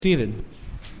Seated.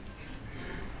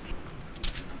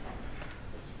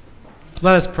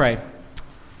 Let us pray.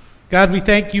 God, we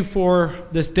thank you for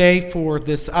this day, for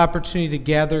this opportunity to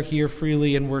gather here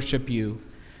freely and worship you.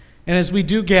 And as we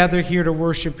do gather here to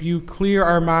worship you, clear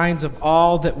our minds of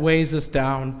all that weighs us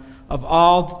down, of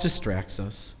all that distracts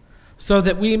us, so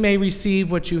that we may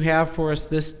receive what you have for us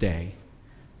this day.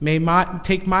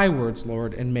 Take my words,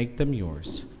 Lord, and make them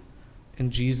yours.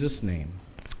 In Jesus' name,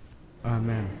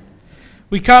 amen.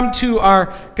 We come to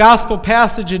our gospel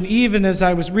passage, and even as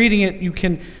I was reading it, you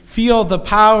can feel the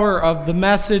power of the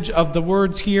message of the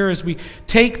words here as we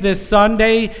take this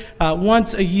Sunday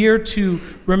once a year to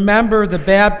remember the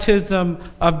baptism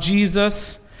of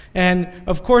Jesus. And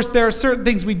of course, there are certain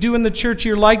things we do in the church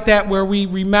year like that where we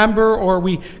remember or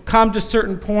we come to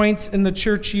certain points in the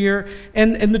church year.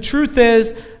 And the truth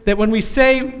is that when we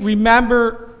say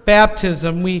remember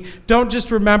baptism, we don't just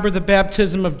remember the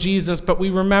baptism of Jesus, but we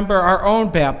remember our own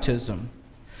baptism.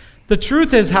 The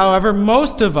truth is, however,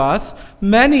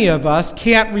 many of us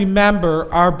can't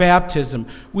remember our baptism.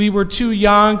 We were too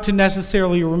young to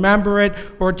necessarily remember it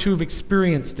or to have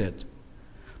experienced it.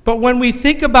 But when we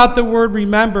think about the word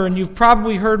remember, and you've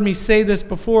probably heard me say this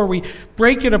before, we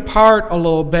break it apart a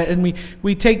little bit and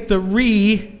we take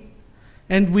the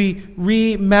and we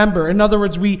remember. In other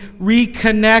words, we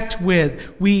reconnect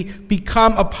with, we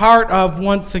become a part of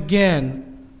once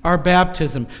again our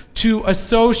baptism, to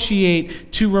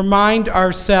associate, to remind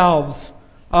ourselves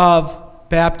of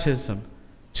baptism,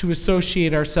 to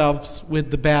associate ourselves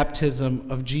with the baptism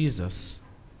of Jesus.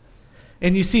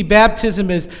 And you see,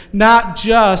 baptism is not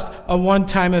just a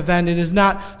one-time event. It is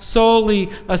not solely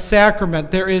a sacrament.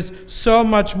 There is so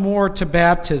much more to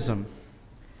baptism.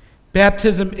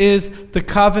 Baptism is the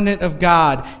covenant of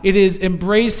God. It is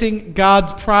embracing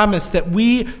God's promise that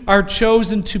we are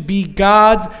chosen to be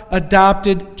God's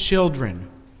adopted children.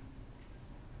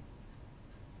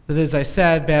 But as I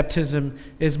said, baptism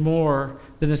is more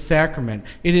than a sacrament.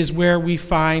 It is where we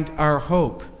find our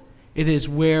hope. It is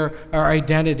where our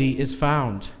identity is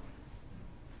found.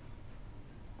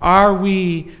 Are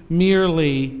we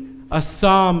merely a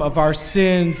sum of our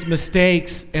sins,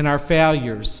 mistakes, and our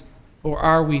failures? Or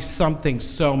are we something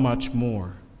so much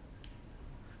more?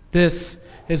 This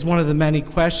is one of the many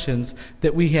questions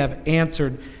that we have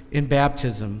answered in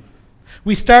baptism.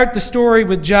 We start the story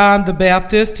with John the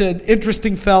Baptist, an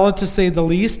interesting fellow to say the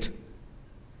least.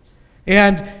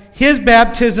 And his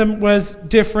baptism was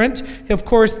different. Of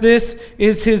course, this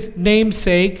is his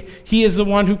namesake. He is the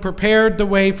one who prepared the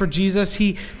way for Jesus.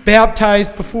 He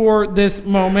baptized before this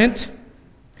moment.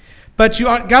 But you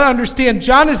got to understand,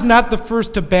 John is not the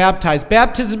first to baptize.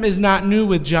 Baptism is not new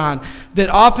with John. That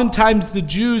oftentimes the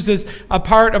Jews, as a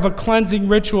part of a cleansing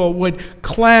ritual, would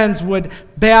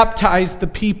baptize the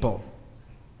people.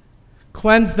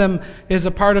 Cleanse them as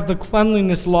a part of the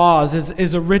cleanliness laws,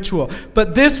 as a ritual.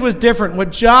 But this was different.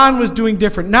 What John was doing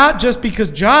different, not just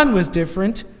because John was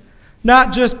different,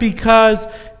 not just because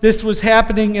this was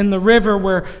happening in the river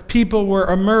where people were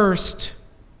immersed,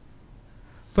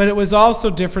 but it was also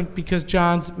different because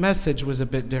John's message was a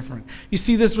bit different. You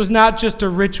see, this was not just a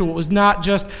ritual. It was not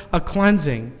just a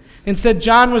cleansing. Instead,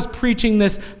 John was preaching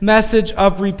this message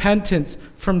of repentance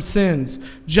from sins.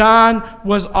 John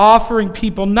was offering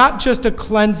people not just a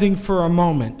cleansing for a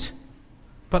moment,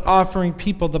 but offering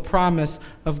people the promise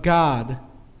of God,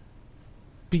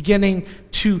 beginning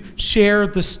to share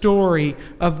the story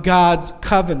of God's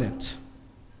covenant.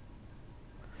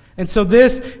 And so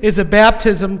this is a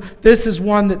baptism. This is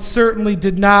one that certainly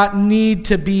did not need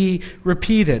to be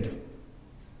repeated.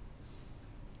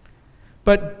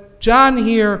 But John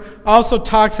here also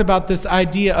talks about this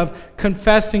idea of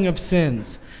confessing of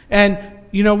sins. And,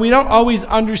 we don't always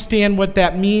understand what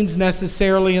that means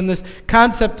necessarily, and this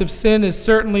concept of sin is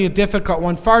certainly a difficult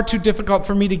one, far too difficult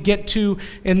for me to get to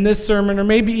in this sermon, or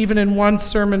maybe even in one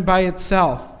sermon by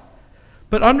itself.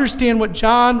 But understand what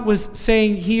John was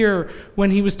saying here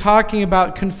when he was talking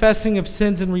about confessing of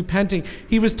sins and repenting.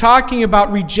 He was talking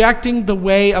about rejecting the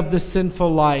way of the sinful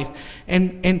life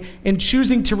and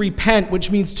choosing to repent,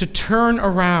 which means to turn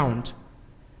around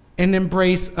and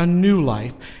embrace a new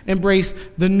life. Embrace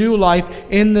the new life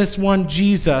in this one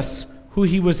Jesus who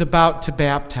he was about to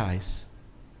baptize.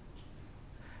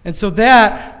 And so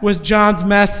that was John's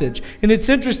message. And it's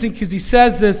interesting because he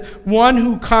says this, one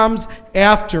who comes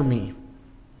after me.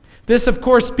 This, of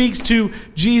course, speaks to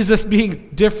Jesus being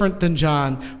different than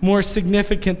John, more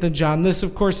significant than John. This,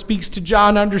 of course, speaks to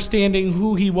John understanding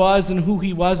who he was and who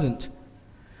he wasn't.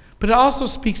 But it also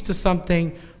speaks to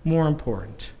something more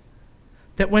important.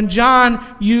 That when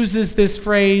John uses this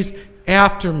phrase,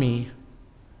 after me,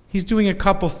 He's doing a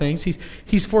couple things.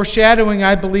 He's foreshadowing,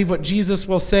 I believe, what Jesus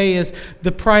will say is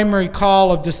the primary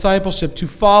call of discipleship, to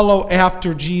follow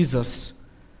after Jesus.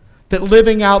 That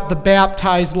living out the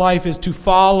baptized life is to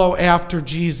follow after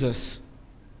Jesus.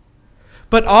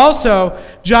 But also,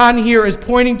 John here is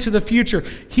pointing to the future.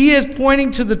 He is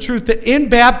pointing to the truth that in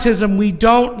baptism we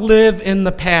don't live in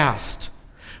the past.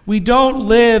 We don't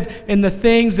live in the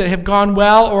things that have gone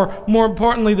well, or more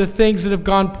importantly, the things that have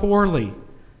gone poorly.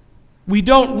 We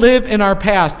don't live in our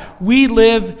past. We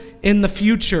live in the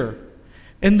future.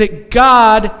 And that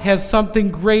God has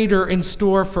something greater in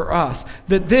store for us.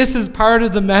 That this is part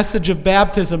of the message of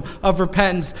baptism, of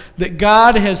repentance. That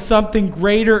God has something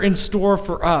greater in store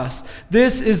for us.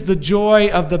 This is the joy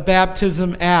of the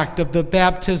baptism act, of the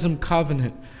baptism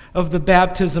covenant, of the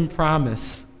baptism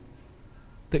promise.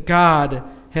 That God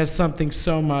has something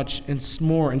so much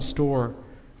more in store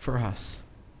for us.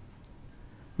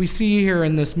 We see here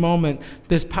in this moment,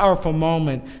 this powerful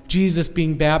moment, Jesus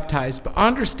being baptized. But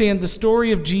understand, the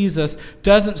story of Jesus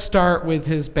doesn't start with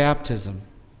his baptism.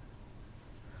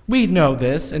 We know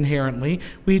this inherently.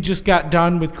 We just got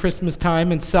done with Christmas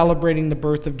time and celebrating the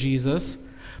birth of Jesus.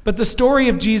 But the story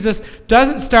of Jesus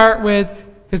doesn't start with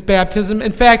his baptism.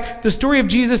 In fact, the story of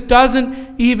Jesus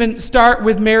doesn't even start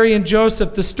with Mary and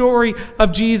Joseph. The story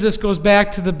of Jesus goes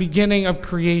back to the beginning of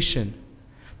creation.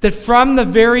 That from the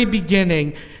very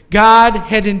beginning, God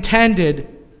had intended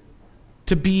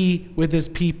to be with his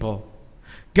people.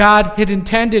 God had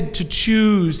intended to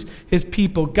choose his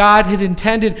people. God had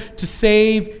intended to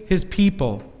save his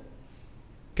people.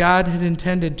 God had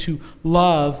intended to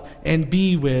love and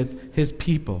be with his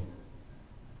people.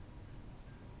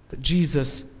 But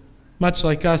Jesus, much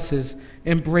like us, is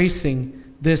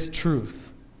embracing this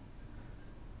truth.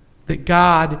 That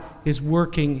God is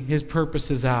working his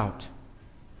purposes out.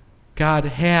 God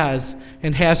has,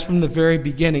 and has from the very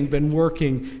beginning, been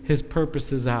working his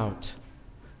purposes out.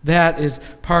 That is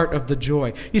part of the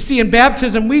joy. You see, in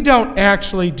baptism, we don't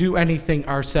actually do anything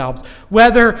ourselves.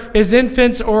 Whether as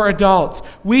infants or adults,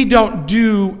 we don't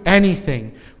do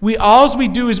anything. All we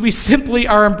do is we simply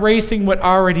are embracing what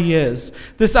already is.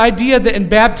 This idea that in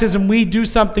baptism we do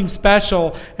something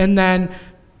special and then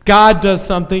God does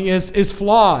something is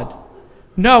flawed.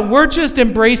 No, we're just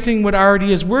embracing what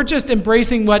already is. We're just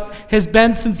embracing what has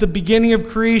been since the beginning of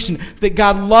creation, that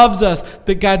God loves us,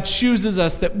 that God chooses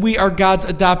us, that we are God's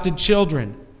adopted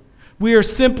children. We are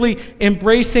simply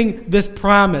embracing this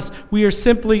promise. We are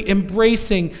simply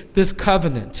embracing this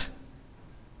covenant.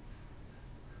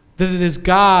 That it is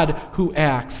God who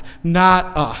acts,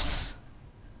 not us.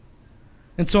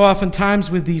 And so oftentimes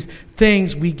with these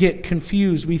things, we get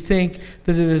confused. We think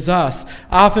that it is us.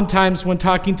 Oftentimes when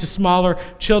talking to smaller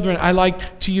children, I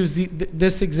like to use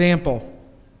this example.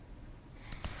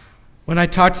 When I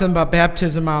talk to them about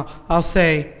baptism, I'll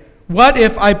say, what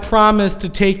if I promise to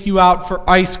take you out for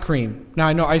ice cream? Now,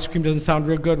 I know ice cream doesn't sound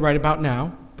real good right about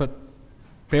now, but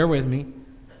bear with me.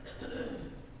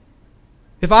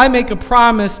 If I make a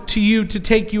promise to you to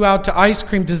take you out to ice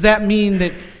cream, does that mean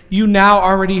that you now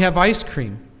already have ice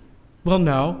cream? Well,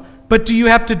 no. But do you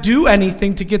have to do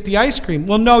anything to get the ice cream?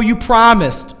 Well, no, you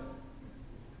promised.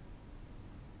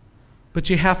 But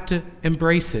you have to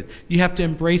embrace it. You have to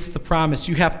embrace the promise.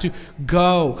 You have to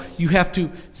go. You have to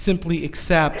simply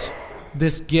accept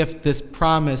this gift, this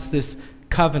promise, this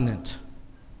covenant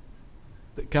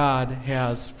that God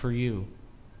has for you.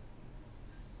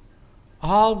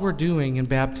 All we're doing in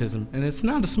baptism, and it's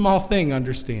not a small thing,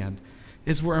 understand,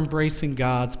 is we're embracing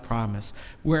God's promise.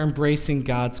 We're embracing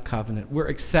God's covenant. We're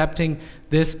accepting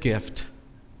this gift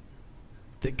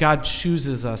that God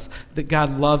chooses us, that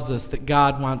God loves us, that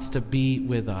God wants to be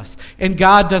with us. And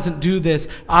God doesn't do this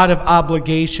out of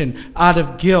obligation, out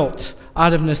of guilt,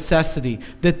 out of necessity.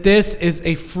 That this is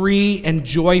a free and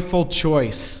joyful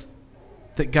choice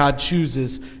that God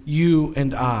chooses you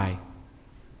and I.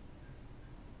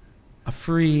 A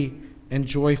free and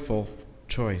joyful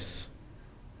choice.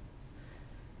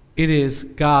 It is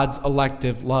God's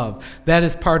elective love. That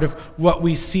is part of what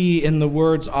we see in the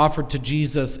words offered to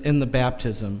Jesus in the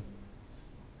baptism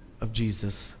of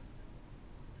Jesus.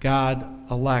 God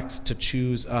elects to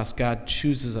choose us. God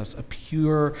chooses us, a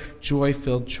pure,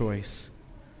 joy-filled choice.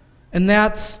 And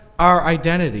that's our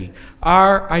identity.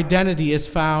 Our identity is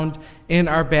found in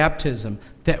our baptism,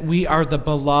 that we are the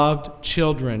beloved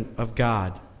children of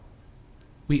God.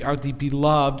 We are the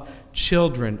beloved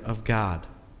children of God.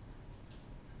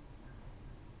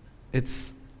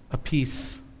 It's a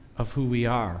piece of who we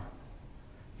are.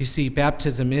 You see,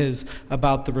 baptism is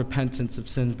about the repentance of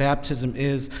sin. Baptism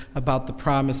is about the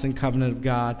promise and covenant of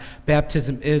God.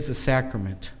 Baptism is a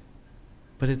sacrament.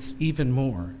 But it's even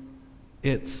more.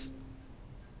 It's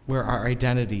where our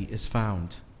identity is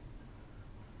found.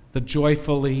 The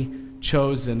joyfully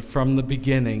chosen from the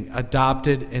beginning,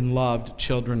 adopted and loved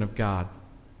children of God.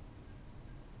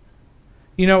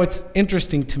 You know, it's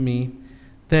interesting to me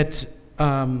that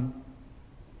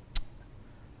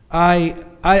I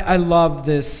love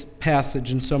this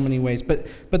passage in so many ways, but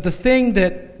the thing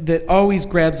that always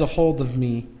grabs a hold of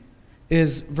me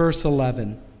is verse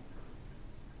 11.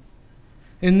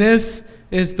 And this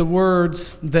is the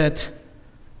words that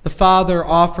the Father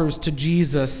offers to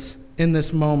Jesus in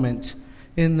this moment,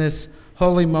 in this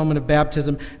holy moment of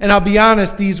baptism. And I'll be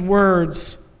honest, these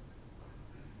words,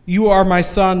 "You are my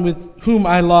Son with whom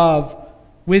I love,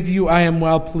 with you I am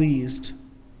well pleased."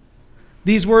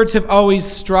 These words have always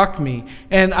struck me,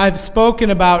 and I've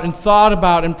spoken about and thought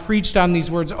about and preached on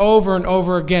these words over and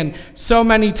over again. So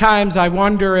many times I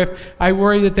wonder if I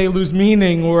worry that they lose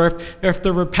meaning or if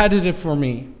they're repetitive for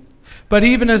me. But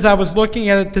even as I was looking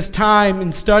at it this time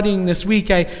and studying this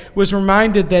week, I was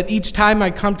reminded that each time I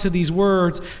come to these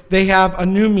words, they have a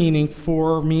new meaning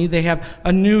for me. They have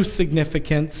a new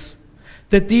significance.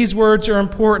 That these words are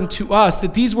important to us.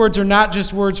 That these words are not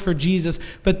just words for Jesus,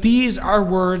 but these are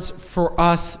words for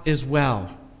us as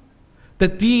well.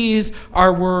 That these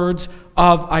are words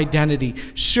of identity.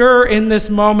 Sure, in this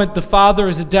moment, the Father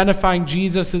is identifying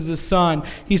Jesus as his Son.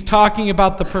 He's talking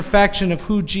about the perfection of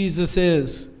who Jesus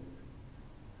is.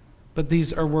 But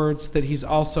these are words that he's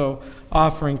also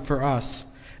offering for us.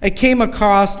 I came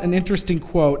across an interesting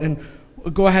quote, and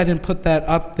go ahead and put that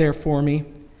up there for me.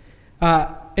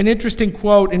 An interesting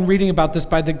quote in reading about this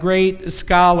by the great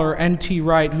scholar N.T.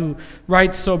 Wright, who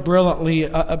writes so brilliantly,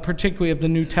 particularly of the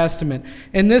New Testament.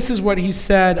 And this is what he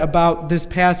said about this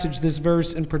passage, this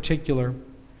verse in particular.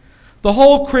 The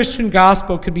whole Christian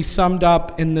gospel could be summed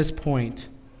up in this point,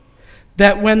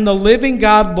 that when the living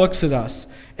God looks at us,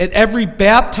 at every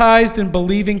baptized and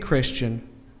believing Christian,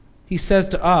 he says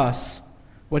to us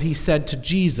what he said to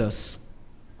Jesus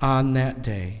on that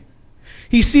day.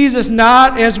 He sees us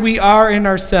not as we are in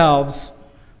ourselves,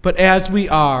 but as we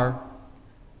are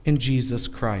in Jesus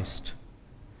Christ.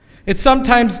 It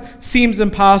sometimes seems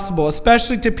impossible,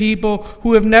 especially to people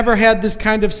who have never had this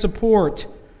kind of support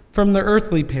from their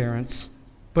earthly parents,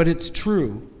 but it's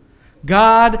true.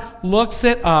 God looks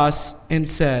at us and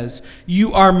says,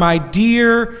 "You are my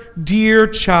dear, dear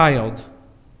child.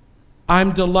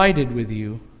 I'm delighted with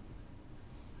you."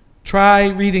 Try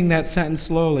reading that sentence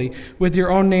slowly with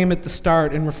your own name at the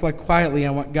start and reflect quietly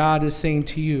on what God is saying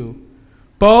to you,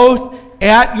 both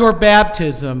at your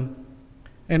baptism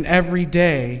and every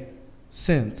day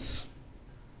since.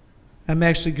 I'm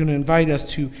actually going to invite us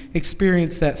to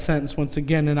experience that sentence once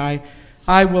again, and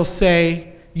I will say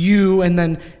you, and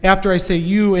then after I say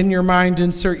you, in your mind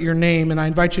insert your name, and I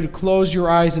invite you to close your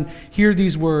eyes and hear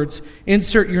these words.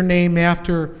 Insert your name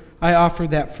after I offer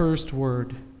that first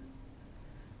word.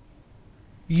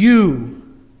 You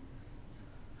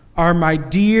are my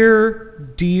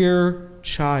dear, dear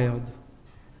child.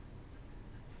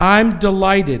 I'm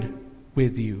delighted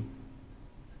with you.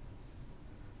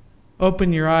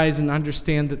 Open your eyes and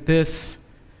understand that this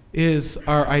is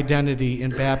our identity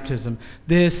in baptism.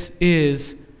 This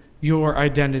is your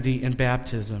identity in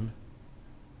baptism.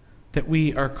 That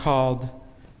we are called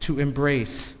to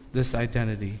embrace this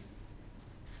identity.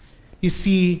 You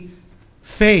see,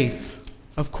 faith,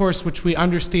 of course, which we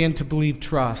understand to believe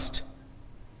trust,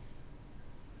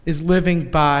 is living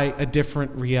by a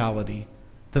different reality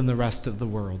than the rest of the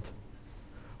world.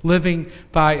 Living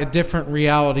by a different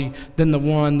reality than the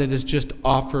one that is just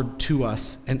offered to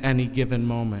us in any given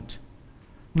moment.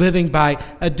 Living by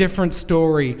a different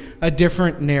story, a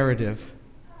different narrative.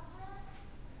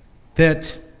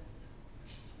 That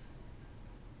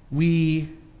we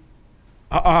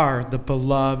are the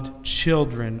beloved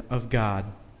children of God.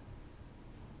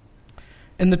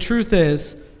 And the truth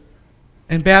is,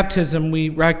 in baptism, we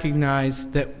recognize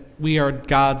that we are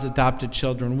God's adopted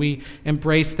children. We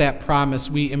embrace that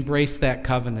promise. We embrace that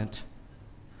covenant.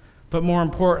 But more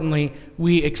importantly,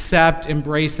 we accept,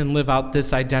 embrace, and live out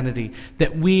this identity,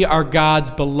 that we are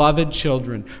God's beloved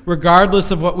children,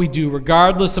 regardless of what we do,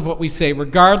 regardless of what we say,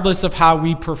 regardless of how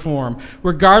we perform,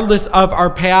 regardless of our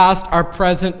past, our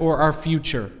present, or our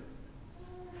future.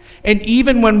 And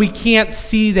even when we can't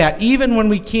see that, even when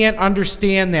we can't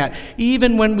understand that,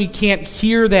 even when we can't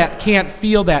hear that, can't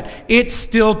feel that, it's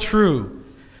still true.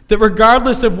 That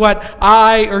regardless of what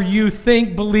I or you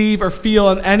think, believe, or feel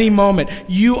in any moment,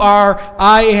 you are,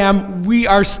 I am, we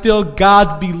are still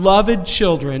God's beloved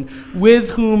children with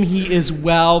whom he is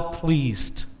well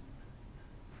pleased.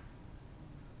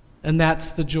 And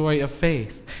that's the joy of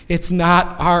faith. It's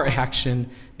not our action,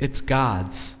 it's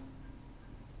God's.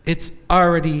 It's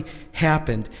already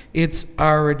happened. It's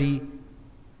already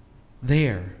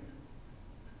there.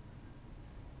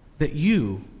 That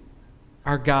you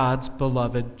are God's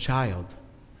beloved child.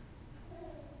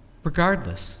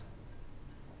 Regardless.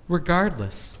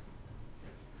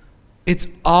 It's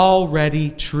already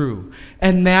true.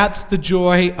 And that's the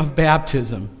joy of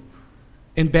baptism.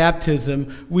 In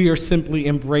baptism, we are simply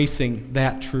embracing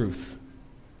that truth.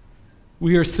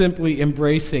 We are simply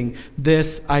embracing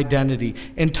this identity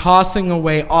and tossing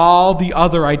away all the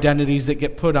other identities that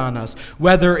get put on us,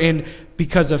 whether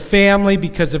because of family,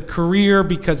 because of career,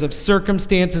 because of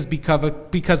circumstances,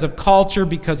 because of culture,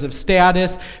 because of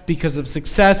status, because of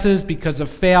successes, because of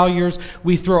failures.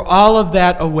 We throw all of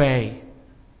that away.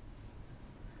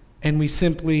 And we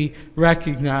simply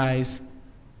recognize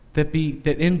that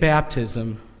in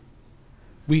baptism,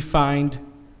 we find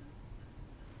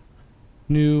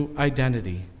new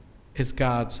identity as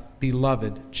God's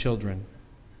beloved children.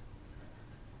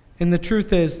 And the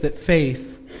truth is that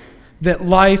faith, that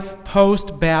life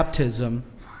post-baptism,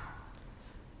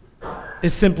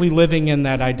 is simply living in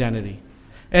that identity.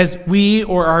 As we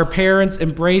or our parents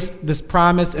embraced this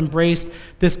promise, embraced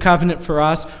this covenant for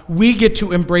us, we get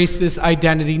to embrace this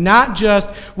identity, not just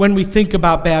when we think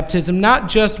about baptism, not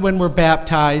just when we're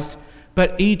baptized,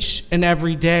 but each and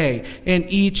every day, and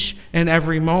each and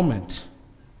every moment.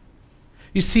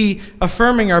 You see,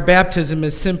 affirming our baptism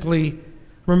is simply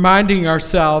reminding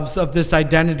ourselves of this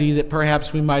identity that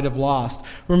perhaps we might have lost,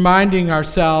 reminding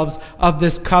ourselves of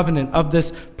this covenant, of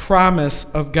this promise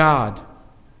of God,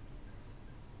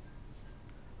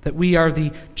 that we are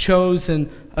the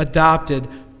chosen, adopted,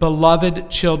 beloved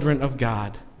children of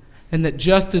God, and that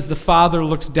just as the Father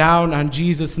looks down on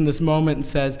Jesus in this moment and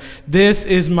says, "This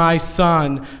is my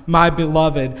Son, my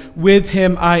beloved, with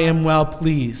him I am well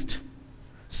pleased,"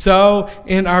 so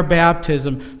in our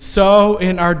baptism, so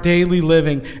in our daily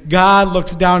living, God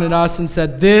looks down at us and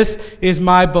said, "This is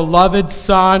my beloved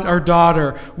son or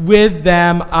daughter. With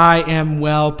them I am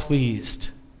well pleased."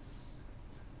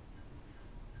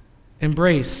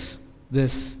 Embrace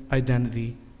this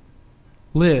identity.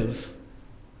 Live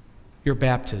your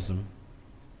baptism.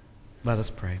 Let us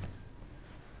pray.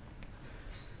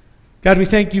 God, we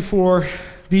thank you for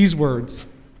these words,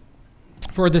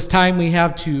 for this time we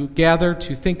have to gather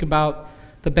to think about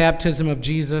the baptism of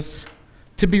Jesus,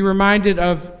 to be reminded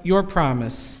of your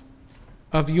promise,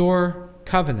 of your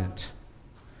covenant,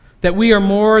 that we are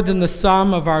more than the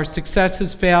sum of our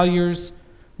successes, failures,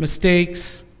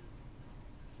 mistakes,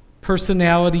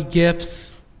 personality,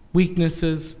 gifts,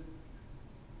 weaknesses,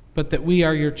 but that we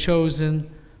are your chosen,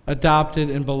 adopted,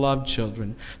 and beloved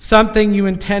children, something you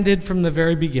intended from the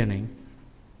very beginning.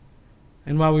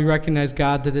 And while we recognize,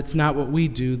 God, that it's not what we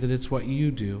do, that it's what you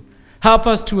do, help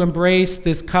us to embrace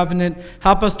this covenant.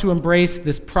 Help us to embrace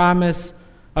this promise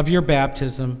of your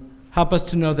baptism. Help us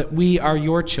to know that we are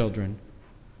your children,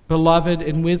 beloved,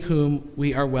 and with whom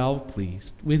we are well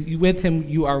pleased. With him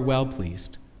you are well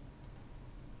pleased.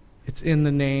 It's in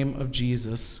the name of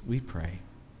Jesus we pray.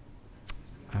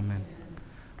 Amen.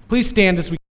 Please stand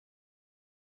as we